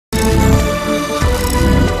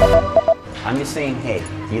I'm just saying, hey,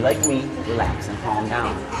 if you like me, relax and calm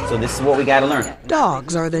down. So this is what we gotta learn.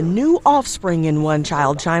 Dogs are the new offspring in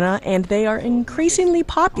one-child China, and they are increasingly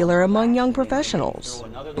popular among young professionals.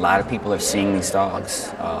 A lot of people are seeing these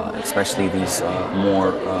dogs, especially these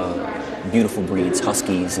more beautiful breeds,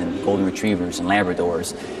 huskies and golden retrievers and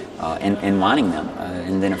Labradors, and wanting them.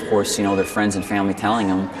 And then, of course, their friends and family telling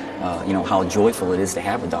them, how joyful it is to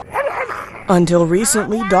have a dog. Until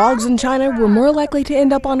recently, dogs in China were more likely to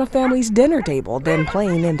end up on a family's dinner table than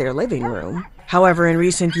playing in their living room. However, in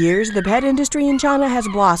recent years, the pet industry in China has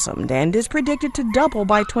blossomed and is predicted to double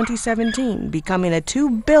by 2017, becoming a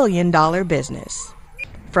 $2 billion business.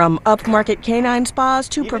 From upmarket canine spas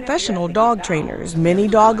to professional dog trainers, many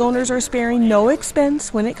dog owners are sparing no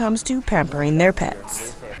expense when it comes to pampering their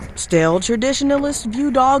pets. Still, traditionalists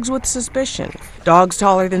view dogs with suspicion. Dogs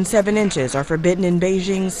taller than 7 inches are forbidden in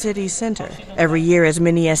Beijing's city center. Every year, as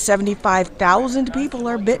many as 75,000 people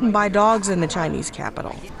are bitten by dogs in the Chinese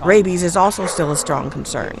capital. Rabies is also still a strong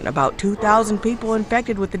concern. About 2,000 people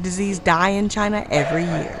infected with the disease die in China every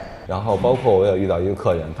year.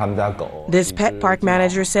 This pet park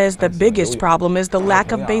manager says the biggest problem is the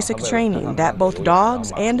lack of basic training that both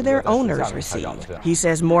dogs and their owners receive. He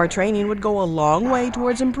says more training would go a long way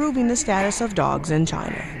towards improving the status of dogs in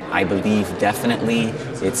China. I believe definitely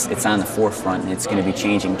it's on the forefront, and it's going to be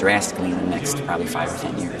changing drastically in the next probably 5 or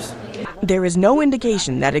 10 years. There is no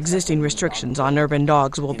indication that existing restrictions on urban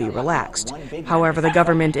dogs will be relaxed. However, the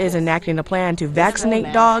government is enacting a plan to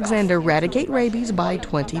vaccinate dogs and eradicate rabies by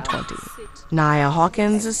 2020. Nia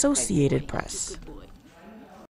Hawkins, Associated Press.